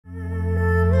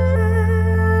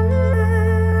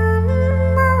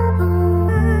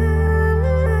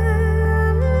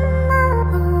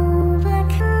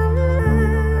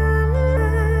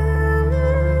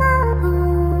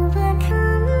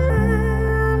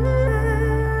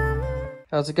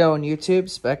How's it going, YouTube?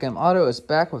 Spec M Auto is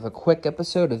back with a quick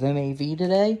episode of M.A.V.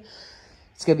 today.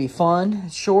 It's going to be fun,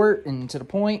 short, and to the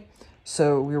point.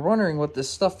 So, we were wondering what this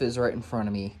stuff is right in front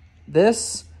of me.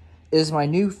 This is my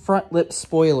new front lip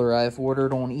spoiler I've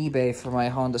ordered on eBay for my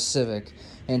Honda Civic.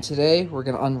 And today, we're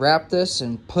going to unwrap this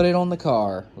and put it on the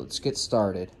car. Let's get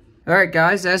started. Alright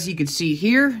guys, as you can see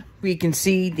here, we can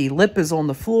see the lip is on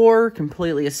the floor,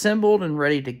 completely assembled and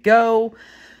ready to go.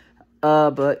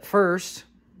 But first,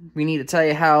 we need to tell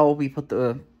you how we put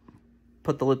the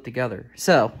lip together.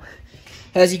 So,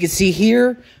 as you can see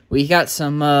here, we got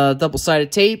some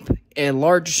double-sided tape and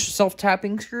large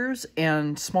self-tapping screws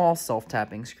and small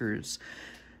self-tapping screws.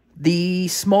 The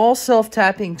small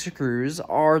self-tapping screws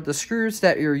are the screws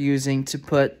that you're using to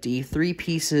put the 3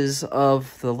 pieces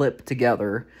of the lip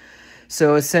together.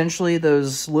 So essentially,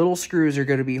 those little screws are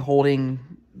going to be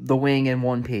holding the wing in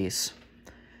one piece.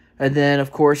 And then,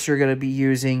 of course, you're going to be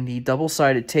using the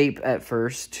double-sided tape at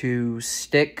first to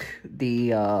stick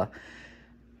the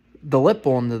lip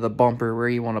onto the bumper where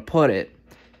you want to put it.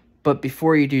 But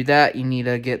before you do that, you need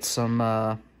to get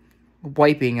some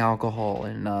wiping alcohol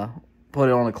and put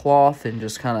it on a cloth and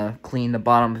just kind of clean the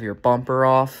bottom of your bumper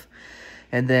off.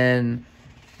 And then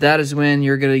that is when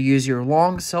you're going to use your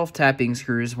long self-tapping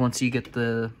screws once you get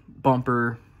the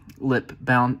bumper lip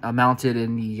mounted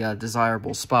in the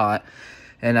desirable spot.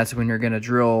 And that's when you're going to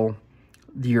drill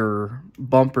your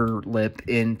bumper lip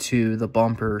into the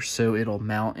bumper so it'll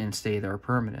mount and stay there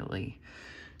permanently.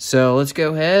 So let's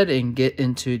go ahead and get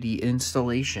into the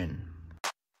installation.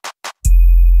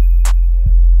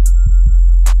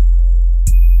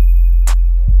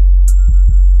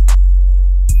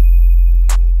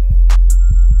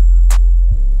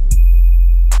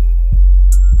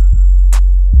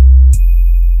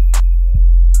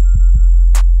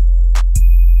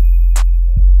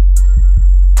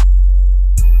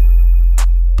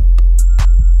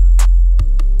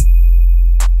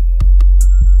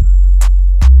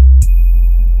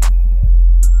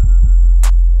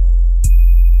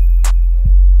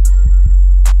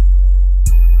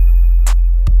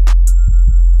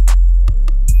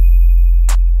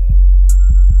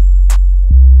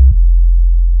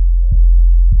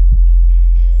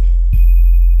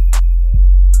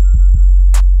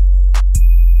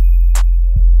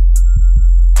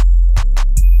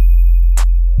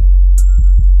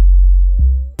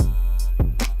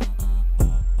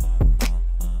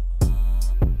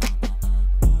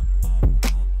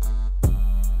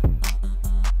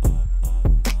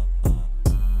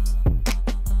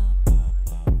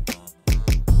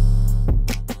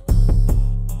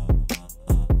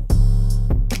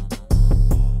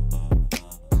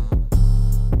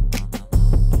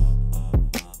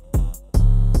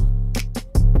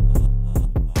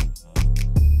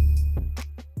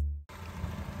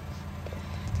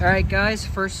 Alright guys,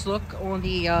 first look on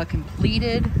the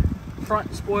completed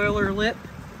front spoiler lip,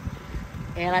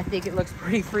 and I think it looks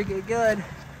pretty freaking good.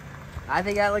 I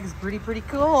think that looks pretty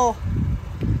cool.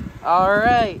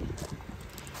 Alright,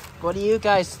 what do you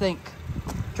guys think?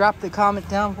 Drop the comment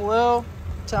down below,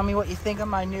 tell me what you think of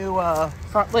my new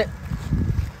front lip.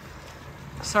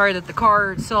 Sorry that the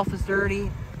car itself is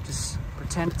dirty, just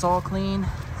pretend it's all clean.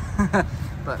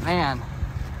 But man,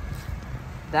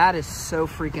 that is so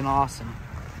freaking awesome.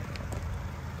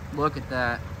 Look at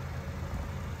that.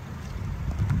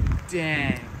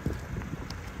 Dang.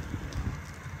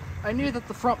 I knew that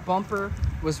the front bumper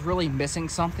was really missing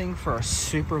something for a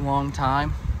super long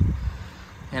time.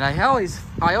 And I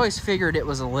always figured it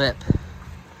was a lip.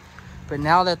 But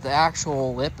now that the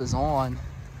actual lip is on,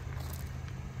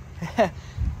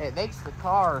 it makes the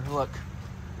car look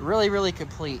really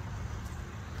complete.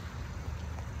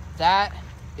 That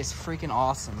is freaking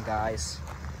awesome, guys.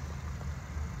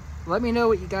 Let me know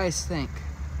what you guys think.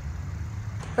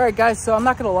 Alright guys, so I'm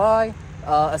not gonna lie,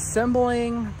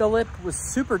 assembling the lip was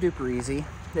super duper easy.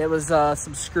 It was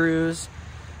some screws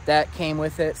that came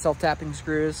with it, self-tapping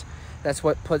screws. That's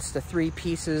what puts the 3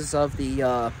 pieces of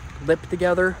the lip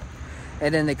together.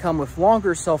 And then they come with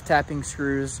longer self-tapping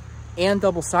screws and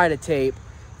double-sided tape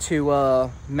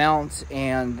to mount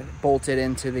and bolt it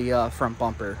into the front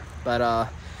bumper.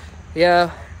 But yeah,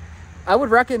 I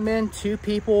would recommend 2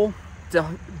 people to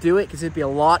do it because it'd be a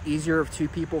lot easier of 2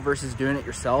 people versus doing it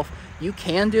yourself. You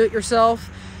can do it yourself,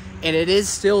 and it is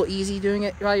still easy doing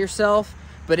it by yourself,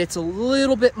 but it's a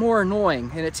little bit more annoying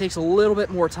and it takes a little bit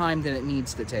more time than it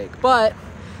needs to take. But,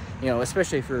 you know,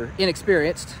 especially if you're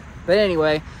inexperienced. But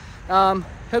anyway,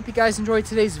 hope you guys enjoyed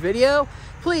today's video.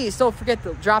 Please don't forget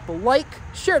to drop a like,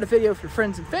 share the video with your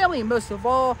friends and family, and most of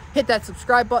all, hit that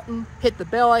subscribe button, hit the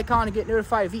bell icon to get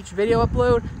notified of each video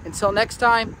upload. Until next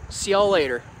time, see y'all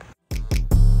later.